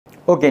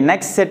Okay,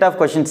 next set of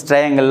questions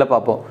triangle la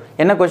paapom.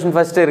 Enna question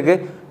first irukku?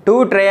 Two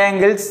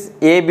triangles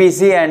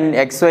ABC and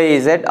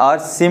XYZ are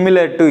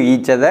similar to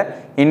each other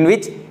in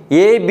which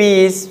AB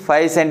is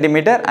 5 cm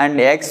and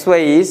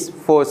XY is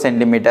 4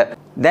 cm.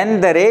 Then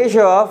the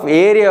ratio of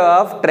area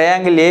of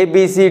triangle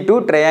ABC to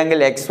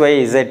triangle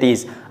XYZ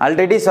is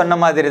already சொன்ன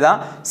மாதிரி தான்.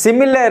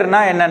 சிமிலர்னா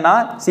என்னன்னா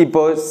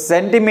இப்போ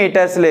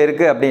சென்டிமீட்டர்ஸ்ல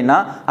இருக்கு அப்படின்னா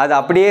அது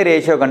அப்படியே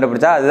ratio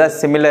கண்டுபிடிச்சா அதுதான்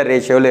சிமிலர்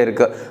ரேஷியோல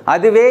இருக்கு.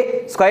 அதுவே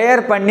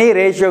ஸ்கொயர் பண்ணி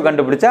ரேஷியோ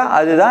கண்டுபிடிச்சா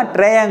அதுதான்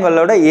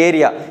ட்ரையாங்கிளோட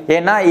ஏரியா.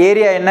 ஏன்னா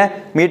ஏரியா என்ன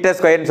மீட்டர்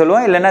ஸ்கொயர்னு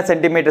சொல்லுவோம் இல்லைன்னா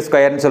சென்டிமீட்டர்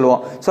ஸ்கொயர்னு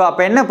சொல்லுவோம். ஸோ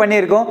அப்போ என்ன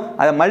பண்ணியிருக்கோம்,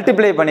 அதை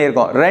மல்டிப்ளை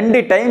பண்ணியிருக்கோம்,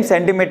 2 டைம்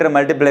சென்டிமீட்டர்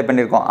மல்டிப்ளை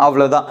பண்ணியிருக்கோம்,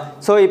 அவ்வளோதான்.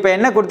 ஸோ இப்போ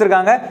என்ன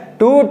கொடுத்துருக்காங்க,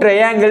 2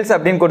 ட்ரையாங்கிள்ஸ்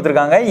அப்படின்னு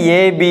கொடுத்துருக்காங்க,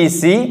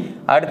 ஏபிசி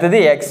அடுத்தது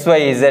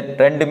XYZ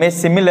ரெண்டுமே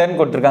சிமிலர்னு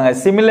கொடுத்துருக்காங்க.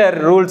 சிமிலர்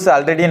ரூல்ஸ்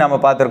ஆல்ரெடி நம்ம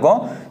பார்த்துருக்கோம்.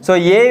 So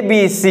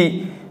ABC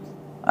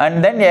and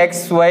then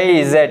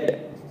XYZ.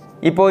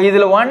 இப்போ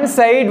இதில் ஒன்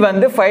சைடு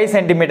வந்து 5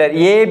 சென்டிமீட்டர்,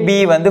 ஏபி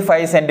வந்து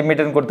 5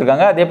 சென்டிமீட்டர்னு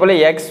கொடுத்துருக்காங்க, அதே போல்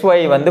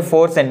XY வந்து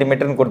 4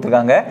 சென்டிமீட்டர்னு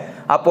கொடுத்துருக்காங்க.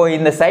 அப்போது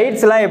இந்த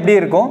சைட்ஸ்லாம் எப்படி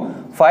இருக்கும்,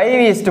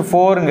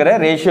 5:4ங்கிற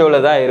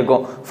ரேஷியோவில் தான்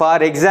இருக்கும்.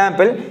 ஃபார்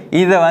எக்ஸாம்பிள்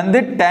இதை வந்து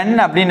 10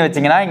 அப்படின்னு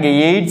வச்சிங்கன்னா இங்கே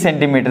 8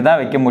 சென்டிமீட்டர் தான்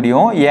வைக்க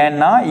முடியும்.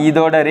 ஏன்னா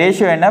இதோட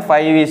ரேஷியோ என்ன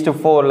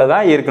 5:4ல்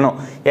தான் இருக்கணும்.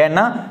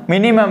 ஏன்னா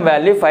மினிமம்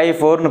வேல்யூ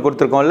 5:4ன்னு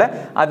கொடுத்துருக்கோம்ல,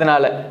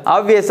 அதனால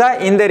ஆப்வியஸாக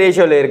இந்த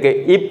ரேஷியோவில்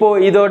இருக்குது.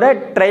 இப்போது இதோட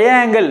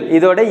ட்ரையாங்கிள்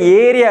இதோட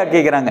ஏரியா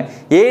கேட்குறாங்க.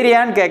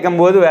 ஏரியான்னு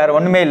கேட்கும்போது வேறு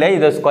ஒன்றுமே இல்லை,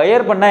 இதை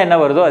ஸ்கொயர் பண்ணால் என்ன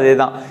வருதோ அதே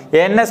தான்.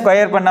 என்ன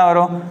ஸ்கொயர் பண்ணால்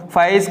வரும்,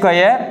 5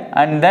 ஸ்கொயர்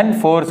அண்ட் தென்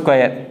 4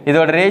 ஸ்கொயர்.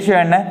 இதோட ரேஷியோ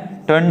என்ன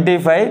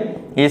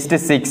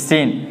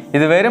 25:16.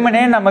 இது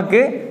வெறுமனே நமக்கு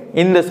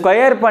இந்த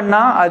ஸ்கொயர்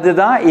பண்ணால்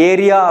அதுதான்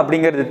ஏரியா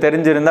அப்படிங்கிறது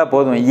தெரிஞ்சிருந்தா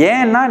போதும்.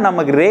 ஏன்னா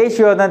நமக்கு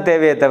ரேஷியோ தான்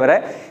தேவையே தவிர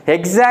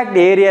எக்ஸாக்ட்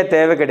ஏரியா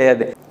தேவை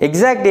கிடையாது.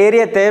 எக்ஸாக்ட்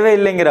ஏரியா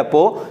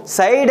தேவையில்லைங்கிறப்போ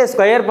சைடை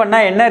ஸ்கொயர்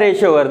பண்ணால் என்ன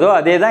ரேஷியோ வருதோ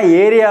அதே தான்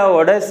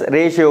ஏரியாவோட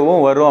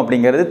ரேஷியோவும் வரும்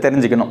அப்படிங்கிறது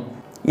தெரிஞ்சுக்கணும்.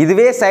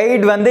 இதுவே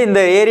சைடு வந்து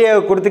இந்த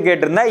ஏரியாவை கொடுத்து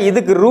கேட்டிருந்தா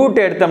இதுக்கு ரூட்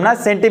எடுத்தோம்னா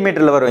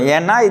சென்டிமீட்டரில் வரும்.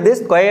 ஏன்னா இது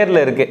ஸ்கொயரில்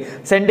இருக்குது,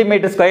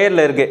 சென்டிமீட்டர்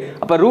ஸ்கொயரில் இருக்குது.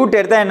 அப்போ ரூட்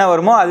எடுத்தால் என்ன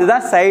வருமோ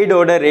அதுதான்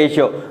சைடோட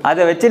ரேஷியோ.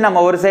 அதை வச்சு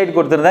நம்ம ஒரு சைடு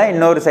கொடுத்துருந்தா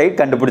இன்னொரு சைடு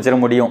கண்டுபிடிச்சிட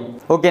முடியும்.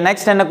 ஓகே,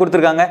 நெக்ஸ்ட் என்ன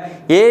கொடுத்துருக்காங்க,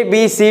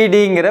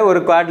 ஏபிசிடிங்கிற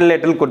ஒரு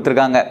குவாட்ரிலேட்டரல்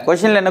கொடுத்துருக்காங்க.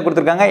 கொஸ்டினில் என்ன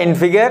கொடுத்துருக்காங்க, இன்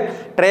figure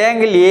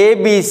triangle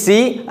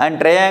ABC and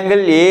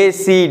triangle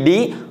ACT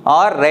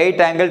R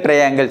right angle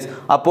triangles.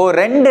 அப்போது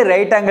 2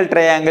 ரைட் ஆங்கிள்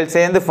ட்ரையாங்கிள்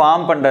சேர்ந்து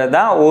ஃபார்ம் பண்ணுறது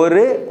தான்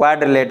ஒரு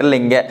குவாட்ரிலேட்டரல்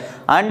இங்கே.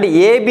 And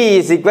AB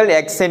is equal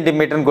X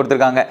சென்டிமீட்டர்னு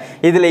கொடுத்துருக்காங்க.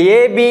 இதில்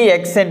ஏபி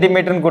எக்ஸ்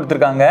சென்டிமீட்டர்னு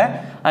கொடுத்துருக்காங்க,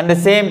 and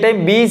same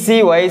time PC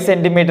Y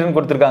சென்டிமீட்டர்னு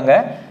கொடுத்துருக்காங்க,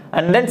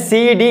 அண்ட் தென்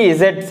சிடி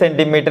இசட்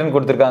சென்டிமீட்டர்னு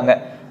கொடுத்துருக்காங்க.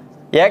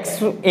 x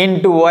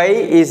into y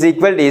is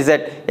equal to z.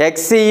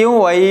 x-யும்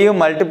y-யும்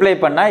multiply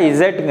பண்ணால்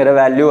z-ங்கிற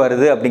வேல்யூ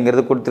வருது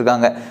அப்படிங்கிறது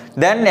கொடுத்துருக்காங்க.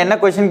 தென் என்ன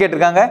கொஸ்டின்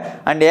கேட்டிருக்காங்க,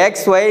 and x,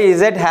 y,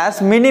 z has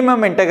minimum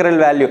integral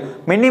value.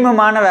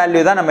 மினிமமான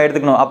value தான் நம்ம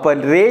எடுத்துக்கணும். அப்போ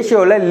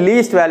ரேஷியோவில்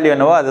லீஸ்ட் வேல்யூ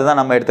என்னவோ அதுதான்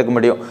நம்ம எடுத்துக்க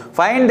முடியும்.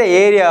 Find the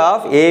area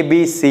of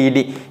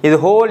ABCD. இது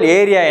ஹோல்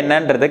ஏரியா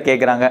என்னன்றதை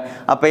கேட்குறாங்க.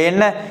 அப்போ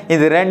என்ன,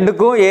 இது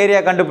ரெண்டுக்கும்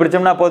ஏரியா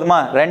கண்டுபிடிச்சோம்னா போதுமா,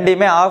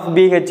 ரெண்டையுமே ஆஃப்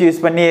பிஹெச்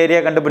யூஸ் பண்ணி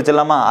ஏரியா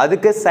கண்டுபிடிச்சிடலாமா?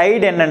 அதுக்கு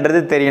சைடு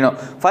என்னன்றது தெரியணும்.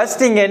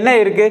 ஃபர்ஸ்ட் இங்கே என்ன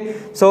இருக்கு,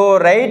 சோ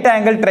ரைட்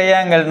ஆங்கிள்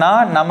ட்ரையாங்கிள்னா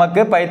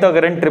நமக்கு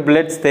பைத்தாகரன்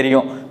ட்ரிப்ளெட்ஸ்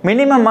தெரியும்.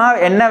 மினிமமா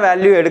என்ன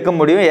வேல்யூ எடுக்க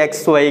முடியும்,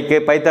 எக்ஸ் ஒய்க்கு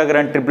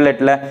பைத்தாகரன்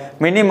ட்ரிப்ளெட்ல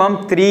மினிமம்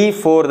 3,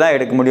 4 தான்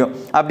எடுக்க முடியும்.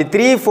 அப்படி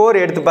 3,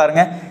 4 எடுத்து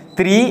பாருங்க.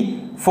 3,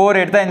 4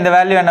 எடுத்தால் இந்த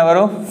வேல்யூ என்ன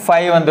வரும்,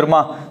 5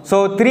 வந்துருமா? ஸோ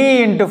 3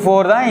 into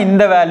 4 தான்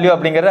இந்த வேல்யூ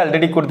அப்படிங்கிறது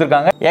ஆல்ரெடி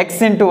கொடுத்துருக்காங்க.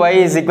 X into Y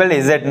is equal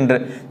இசட்ன்று.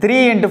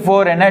 3 into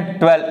 4 என்ன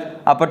 12.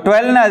 அப்போ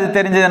 12ன்னு அது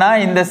தெரிஞ்சதுன்னா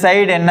இந்த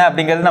சைடு என்ன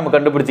அப்படிங்கிறது நம்ம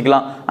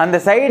கண்டுபிடிச்சிக்கலாம். அந்த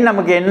சைடு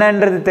நமக்கு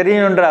என்னன்றது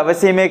தெரியணுன்ற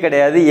அவசியமே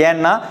கிடையாது.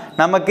 ஏன்னா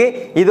நமக்கு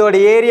இதோட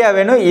ஏரியா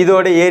வேணும்,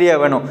 இதோட ஏரியா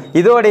வேணும்.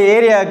 இதோட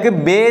ஏரியாவுக்கு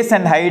பேஸ்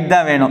அண்ட் ஹைட்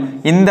தான் வேணும்.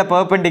 இந்த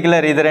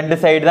பெர்பெண்டிகுலர் இது 2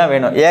 சைடு தான்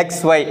வேணும்,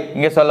 எக்ஸ் ஒய்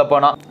இங்கே சொல்ல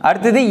போனால்.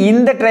 அடுத்தது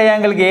இந்த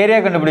ட்ரையாங்கிளுக்கு ஏரியா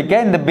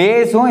கண்டுபிடிக்க இந்த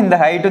பேஸும் இந்த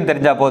ஹைட்டும்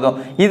தெரிஞ்சா போதும்.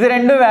 இது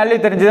 2 வேல்யூ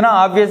தெரிஞ்சதுன்னா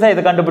ஆப்வியஸாக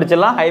இது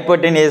கண்டுபிடிச்சிடலாம்,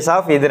 ஹைப்போடென்யூஸ்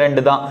ஆஃப் இது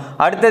 2 தான்.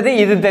 அடுத்தது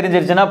இது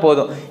தெரிஞ்சிருச்சுன்னா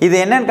போதும். இது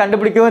என்னன்னு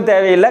கண்டுபிடிக்கவும்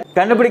தேவையில்லை,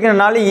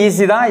 கண்டுபிடிக்கிறதுனால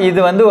ஈஸி தான். இது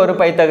வந்து ஒரு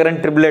பைத்தாகரன்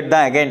ட்ரிப்ளெட்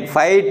தான். அகைன்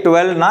 5,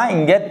 12னா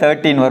இங்கே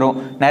 13 வரும்.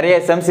 நிறைய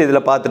சம்ஸ்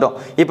இதில் பார்த்துட்டோம்.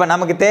 இப்போ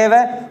நமக்கு தேவை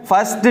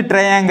ஃபர்ஸ்ட்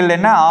ட்ரையாங்கிள்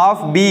என்ன,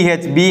 ஆஃப்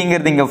பிஹெச்.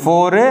 பிங்கிறது இங்கே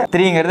 4,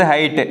 3ங்கிறது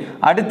ஹைட்டு.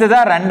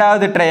 அடுத்ததான்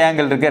ரெண்டாவது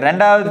ட்ரையாங்கிள் இருக்குது.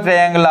 ரெண்டாவது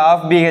triangle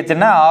of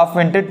பிஹெச்னா of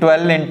into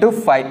 12 into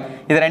 5.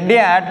 இது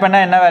ரெண்டையும் ஆட்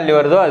பண்ணால் என்ன வேல்யூ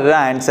வருதோ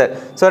அதுதான் ஆன்சர்.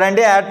 ஸோ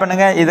ரெண்டையும் ஆட்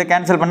பண்ணுங்க. இதை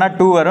கேன்சல் பண்ணால்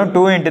 2 வரும்.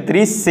 2 into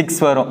 3 6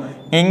 வரும்.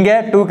 இங்கே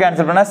 2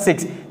 கேன்சல் பண்ணால்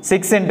 6.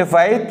 6 into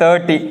 5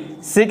 30.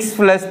 6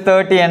 plus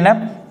 30 என்ன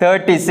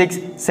 36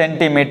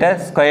 சென்டிமீட்டர்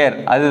ஸ்கொயர்.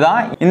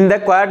 அதுதான் இந்த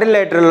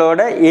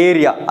குவாட்ரிலேட்டரலோட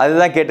ஏரியா.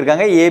 அதுதான்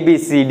கேட்டிருக்காங்க,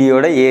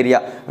 ஏபிசிடியோட area.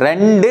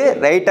 2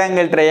 right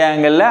angle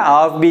ட்ரையாங்கிளில்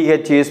of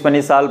pH use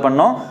பண்ணி சால்வ்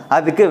பண்ணோம்.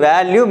 அதுக்கு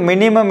வேல்யூ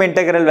மினிமம்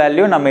இன்டெக்ரல்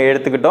வேல்யூ நம்ம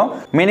எடுத்துக்கிட்டோம்.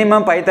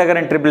 மினிமம்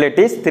பைத்தாகரன்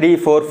ட்ரிப்ளெட் இஸ் 3,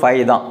 4,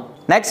 5 தான்.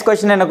 Next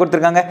question என்ன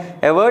கொடுத்திருக்காங்க,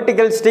 a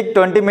vertical stick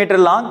 20 meter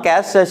long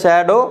casts a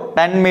shadow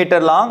 10 meter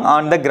long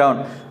on the ground.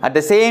 At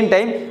the same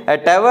time, a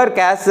tower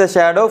casts a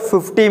shadow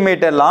 50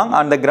 meter long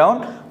on the ground.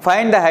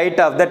 find the height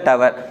of the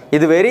tower.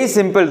 இது very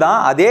simple தான்,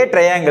 அதே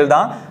triangle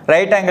தான்,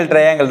 right angle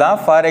triangle தான்.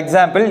 For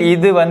example,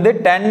 இது வந்து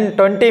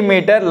 20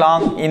 meter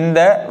long இந்த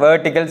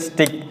vertical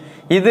stick.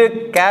 இது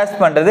cast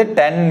பண்றது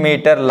 10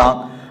 meter long.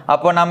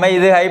 அப்போ நம்ம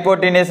இது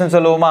ஹைப்போட்டினியஸ்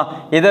சொல்லுவோமா,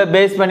 இதை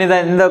பேஸ் பண்ணி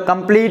தான் இந்த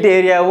கம்ப்ளீட்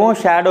ஏரியாவும்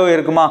ஷேடோ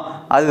இருக்குமா,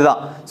 அதுதான்.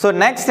 ஸோ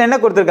நெக்ஸ்ட் என்ன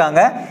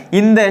கொடுத்துருக்காங்க,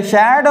 இந்த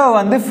ஷேடோ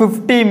வந்து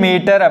 50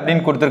 மீட்டர்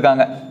அப்படின்னு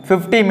கொடுத்துருக்காங்க.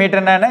 50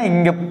 மீட்டர்னா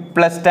இங்கே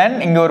 +10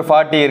 இங்கே ஒரு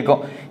 40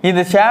 இருக்கும்.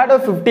 இது ஷேடோ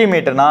 50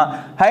 மீட்டர்னா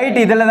ஹைட்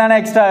இதில் தானே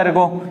எக்ஸ்ட்ரா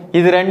இருக்கும்.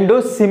 இது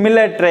ரெண்டும்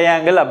சிமிலர்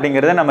ட்ரையாங்கிள்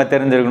அப்படிங்கிறத நம்ம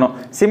தெரிஞ்சிருக்கணும்.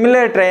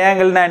 சிமிலர்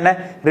ட்ரையாங்கிள்னா என்ன,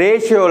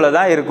 ரேஷியோவில்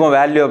தான் இருக்கும்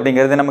வேல்யூ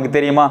அப்படிங்கிறது நமக்கு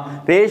தெரியுமா.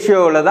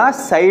 ரேஷியோவில் தான்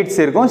சைட்ஸ்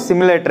இருக்கும்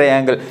சிமிலர்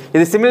ட்ரையாங்கிள்.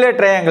 இது சிமிலர்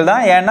ட்ரையாங்கிள்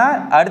தான், ஏன்னா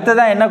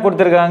அடுத்ததான் என்ன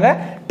கொடுத்துருக்காங்க,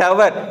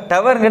 டவர்.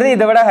 டவர்ங்கிறது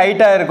இதை விட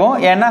ஹைட்டாக இருக்கும்,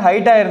 ஏன்னா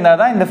ஹைட்டாக இருந்தால்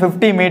தான் இந்த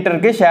 50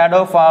 மீட்டருக்கு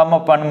ஷேடோ ஃபார்ம்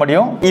அப் பண்ண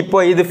முடியும். இப்போ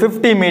இது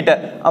 50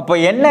 மீட்டர், அப்போ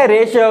என்ன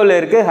ரேஷியோவில்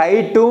இருக்குது,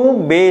 ஹைட்டும்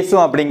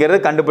பேஸும் அப்படிங்கிறது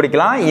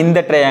கண்டுபிடிக்கலாம் இந்த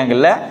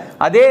ட்ரையாங்கிளில்.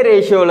 அதே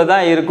ரேஷியோவில்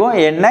தான் இருக்கும்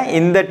என்ன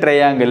இந்த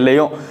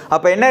ட்ரையாங்கிள்லையும்.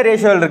 அப்போ என்ன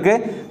ரேஷியோவில்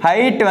இருக்குது,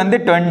 ஹைட் வந்து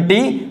 20,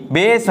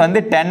 பேஸ் வந்து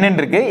 10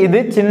 இருக்குது இது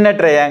சின்ன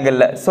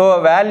ட்ரையாங்கிளில். ஸோ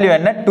வேல்யூ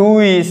என்ன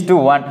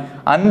 2:1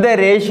 அந்த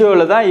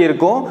ரேஷியோவில் தான்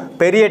இருக்கும்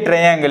பெரிய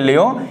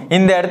ட்ரையாங்கிள்லையும்.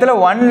 இந்த இடத்துல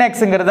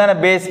 1x தானே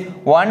பேஸ்,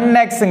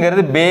 1x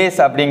பேஸ்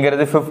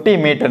அப்படிங்கிறது 50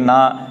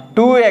 மீட்டர்னா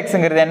 2x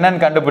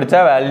என்னன்னு கண்டுபிடிச்சா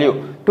வேல்யூ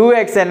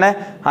 2x என்ன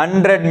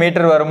 100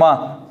 மீட்டர் வருமா.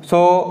 ஸோ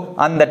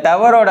அந்த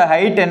டவரோட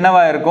ஹைட்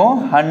என்னவா இருக்கும்,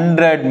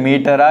 100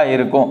 மீட்டராக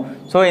இருக்கும்.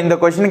 ஸோ இந்த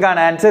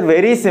கொஸ்டினுக்கான ஆன்சர்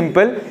வெரி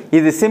சிம்பிள்.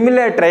 இது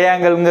சிமிலர்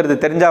ட்ரையாங்கிள்ங்கிறது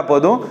தெரிஞ்சால்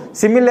போதும்.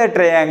 சிமிலர்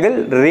ட்ரையாங்கிள்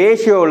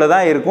ரேஷியோவில்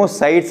தான் இருக்கும்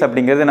சைட்ஸ்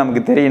அப்படிங்கிறது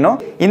நமக்கு தெரியணும்.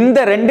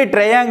 இந்த ரெண்டு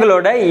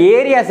ட்ரையாங்கிளோட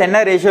ஏரியாஸ்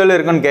என்ன ரேஷியோவில்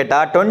இருக்குன்னு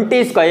கேட்டால்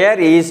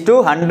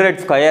 20²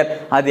 100².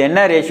 அது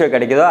என்ன ரேஷியோ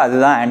கிடைக்குதோ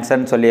அதுதான்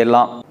ஆன்சர்னு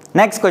சொல்லிடலாம்.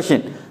 Next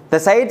question, the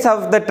sides of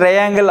the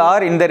triangle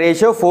are in the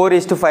ratio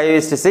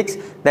 4:5:6.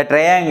 the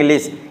triangle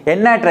is,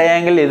 என்ன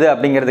ட்ரையாங்கிள் இது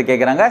அப்படிங்கிறது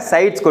கேட்குறாங்க.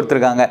 சைட்ஸ்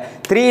கொடுத்துருக்காங்க.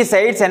 3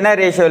 சைட்ஸ் என்ன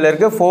ரேஷியோவில்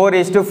இருக்குது,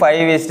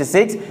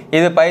 4:5:6.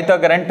 இது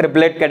பைத்தோகரன்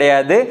ட்ரிப்ளெட்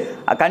கிடையாது.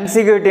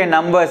 கன்சிக்யூட்டிவ்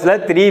நம்பர்ஸில்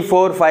 3,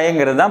 4,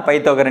 5 தான்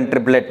பைத்தோகரன்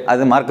ட்ரிப்ளெட்,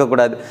 அது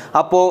மறக்கக்கூடாது.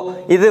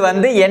 அப்போது இது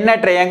வந்து என்ன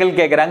ட்ரையாங்கிள்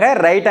கேட்குறாங்க,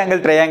 ரைட்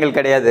ஆங்கிள் ட்ரையாங்கிள்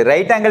கிடையாது.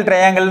 ரைட் ஆங்கிள்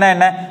ட்ரையாங்கிள்னா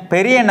என்ன,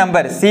 பெரிய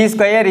நம்பர் c²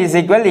 =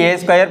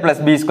 a²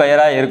 +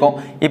 b² இருக்கும்.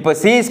 இப்போ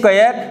c²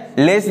 a²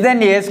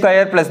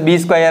 +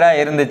 b²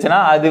 இருந்துச்சுன்னா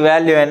அது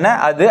வேல்யூ என்ன,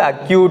 அது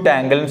அக்யூட்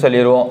ஆங்கிள்னு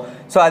சொல்லிடுவோம்.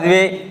 ஸோ அதுவே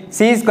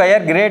c²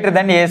 a²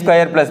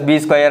 +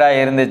 b²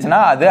 இருந்துச்சுன்னா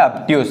அது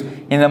அப்டியூஸ்.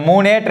 இந்த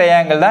மூணே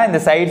ட்ரையாங்கிள் தான் இந்த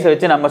சைட்ஸ்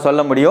வச்சு நம்ம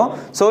சொல்ல முடியும்.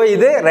 ஸோ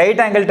இது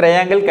ரைட் ஆங்கிள்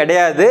ட்ரையாங்கிள்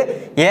கிடையாது.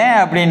 ஏன்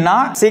அப்படின்னா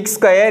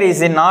 6²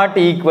 is not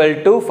equal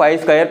to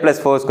 5²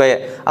 + 4².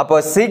 அப்போ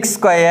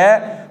 6²,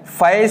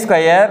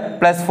 5²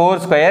 +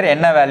 4²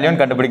 என்ன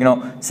வேல்யூன்னு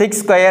கண்டுபிடிக்கணும்.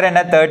 6²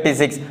 என்ன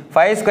 36,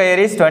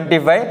 5² is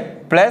 25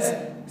 +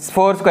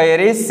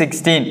 4² is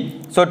 16.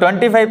 ஸோ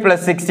 25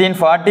 + 16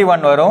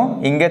 41 வரும்.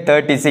 இங்கே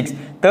 36.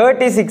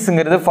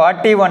 36ங்கிறது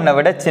 41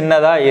 விட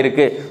சின்னதாக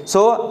இருக்குது.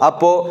 ஸோ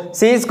அப்போது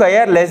c²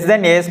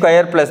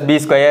 a² +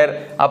 b².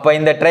 அப்போ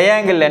இந்த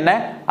ட்ரையாங்கிள் என்ன,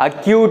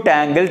 அக்யூட்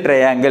ஆங்கிள்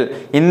ட்ரையாங்கிள்.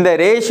 இந்த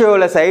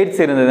ரேஷியோவில்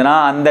சைட்ஸ் இருந்ததுன்னா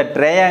அந்த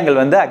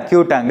ட்ரையாங்கிள் வந்து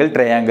acute angle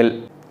triangle.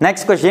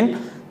 Next question,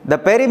 the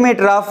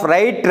perimeter of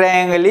right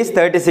triangle is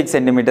 36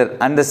 cm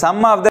and the sum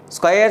of the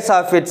squares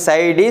of its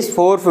side is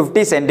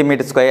 450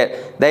 cm².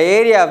 the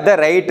area of the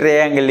right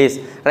triangle is,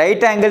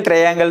 right angle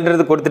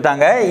triangleன்றது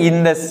கொடுத்துட்டாங்க.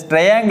 இந்த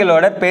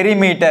ட்ரையாங்கிளோட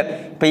perimeter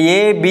இப்போ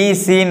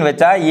ABCன்னு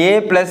வச்சா A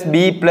 +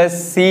 B +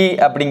 C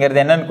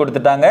அப்படிங்கிறது என்னன்னு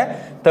கொடுத்துட்டாங்க,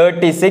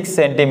 36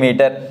 cm.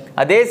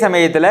 அதே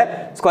சமயத்தில்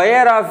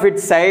square of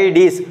it side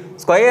is,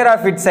 square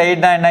of it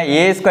சைட்னா என்ன,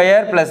 a²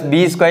 + b²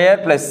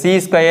 +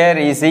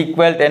 c² is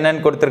equal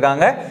என்னன்னு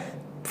கொடுத்துருக்காங்க,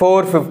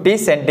 450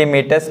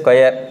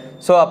 cm².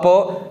 ஸோ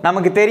அப்போது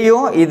நமக்கு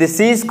தெரியும் இது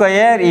c²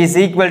 is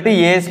equal to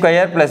a²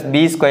 +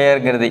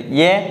 b²ங்கிறது.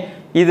 ஏன்,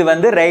 இது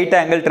வந்து ரைட்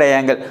ஆங்கிள்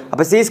ட்ரையாங்கிள்.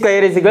 அப்போ c²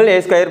 is equal a²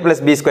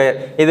 + b².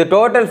 இது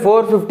டோட்டல்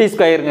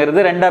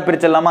 450²ங்கிறது ரெண்டாக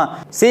பிரிச்சிடலாமா.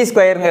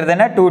 c²ங்கிறது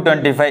என்ன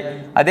 225.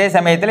 அதே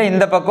சமயத்தில்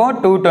இந்த பக்கம்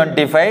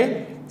 225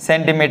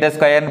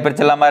 cm²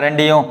 பிரிச்சிடலாமா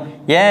ரெண்டையும்.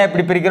 ஏன்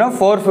எப்படி பிரிக்கிறோம்,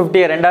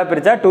 450 ரெண்டாக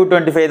பிரித்தா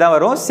 225 தான்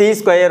வரும்.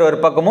 c² ஒரு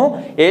பக்கமும்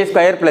a²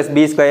 +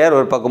 b²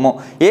 ஒரு பக்கமும்.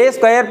 a²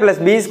 +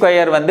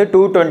 b² வந்து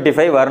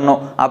 225 வரணும்.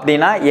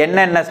 அப்படின்னா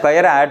என்னென்ன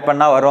ஸ்கொயர் ஆட்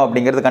பண்ணால் வரும்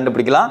அப்படிங்கிறது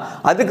கண்டுபிடிக்கலாம்.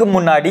 அதுக்கு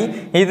முன்னாடி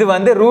இது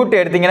வந்து ரூட்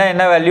எடுத்திங்கன்னா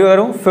என்ன வேல்யூ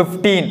வரும்,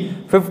 15.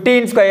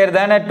 15²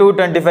 தானே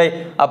 225.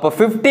 அப்போ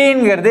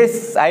 15ங்கிறது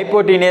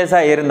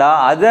ஹைப்போட்டினியஸாக இருந்தால்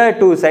அதர்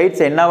 2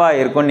 சைட்ஸ் என்னவா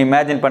இருக்கும்னு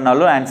இமேஜின்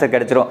பண்ணாலும் ஆன்சர்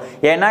கிடைச்சிரும்.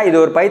 ஏன்னா இது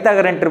ஒரு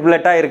பைத்தாகரன்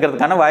ட்ரிப்ளெட்டாக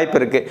இருக்கிறதுக்கான வாய்ப்பு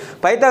இருக்குது.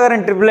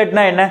 பைத்தாகரன்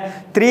ட்ரிப்ளெட்னா என்ன,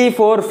 3,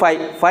 4,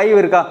 5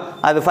 இருக்கா,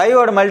 அது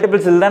 5ஓட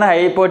மல்டிபிள்ஸில் தானே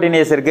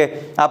ஹைப்போட்டினியஸ் இருக்குது.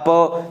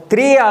 அப்போது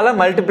 3ஆல்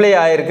மல்டிப்ளை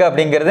ஆகிருக்கு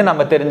அப்படிங்கிறது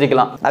நம்ம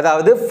தெரிஞ்சுக்கலாம்.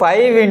 அதாவது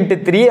 5 ×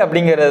 3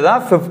 அப்படிங்கிறது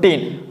தான்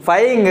 15.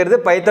 5ங்கிறது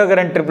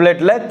பைத்தாகரன்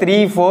ட்ரிப்ளெட்டில்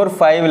 3, 4,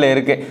 5ல்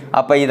இருக்குது.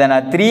 அப்போ இதை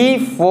நான் 3,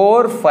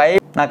 4, 5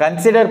 நான்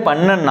கன்சிடர்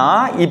பண்ணேன்னா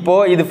இப்போ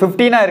இது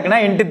 15 இருக்குன்னா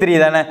இன்ட்டு 3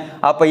 தானே,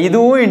 அப்போ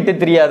இதுவும் இன்ட்டு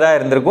 3 தான்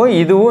இருந்திருக்கும்,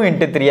 இதுவும்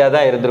இன்ட்டு 3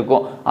 தான்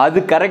இருந்திருக்கும். அது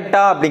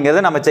கரெக்டா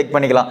அப்படிங்கிறத நம்ம செக்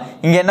பண்ணிக்கலாம்.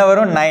 இங்கே என்ன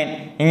வரும் 9,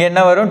 இங்கே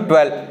என்ன வரும்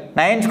 12.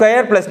 9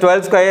 ஸ்கொயர் ப்ளஸ்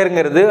 12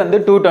 ஸ்கொயருங்கிறது வந்து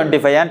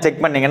 225 செக்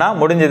பண்ணிங்கன்னா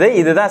முடிஞ்சது.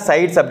 இதுதான்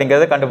சைட்ஸ்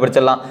அப்படிங்கிறத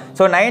கண்டுபிடிச்சிடலாம்.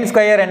 ஸோ 9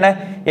 ஸ்கொயர் என்ன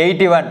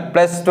 81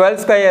 ப்ளஸ்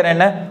 12 ஸ்கொயர்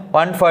என்ன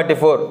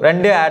 144,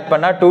 ரெண்டு ஆட்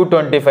பண்ணால்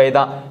 225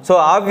 தான். ஸோ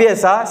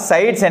ஆப்வியஸாக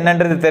சைட்ஸ்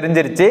என்னன்றது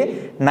தெரிஞ்சிருச்சு.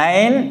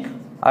 9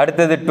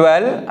 அடுத்தது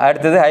 12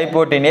 அடுத்தது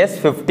ஹைப்போட்டினியஸ்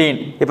 15.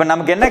 இப்போ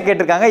நமக்கு என்ன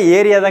கேட்டிருக்காங்க,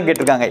 ஏரியா தான்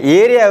கேட்டிருக்காங்க.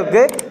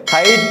 ஏரியாவுக்கு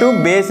ஹைட் டு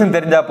பேஸ்ன்னு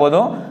தெரிஞ்சால்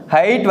போதும்.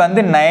 ஹைட்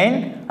வந்து 9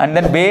 அண்ட்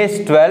தென் பேஸ்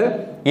 12.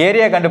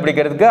 ஏரியா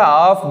கண்டுபிடிக்கிறதுக்கு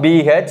of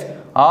BH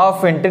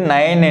of into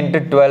 9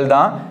 into 12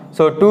 தான்.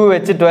 ஸோ 2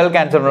 வச்சு 12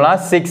 கேன்சல்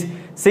பண்ணலாம்.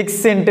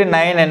 6 இன்ட்டு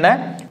 9 என்ன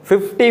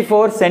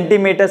 54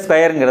 சென்டிமீட்டர்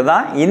ஸ்கொயருங்கிறது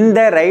தான் இந்த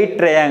ரைட்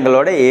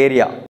ட்ரையாங்கிளோட ஏரியா.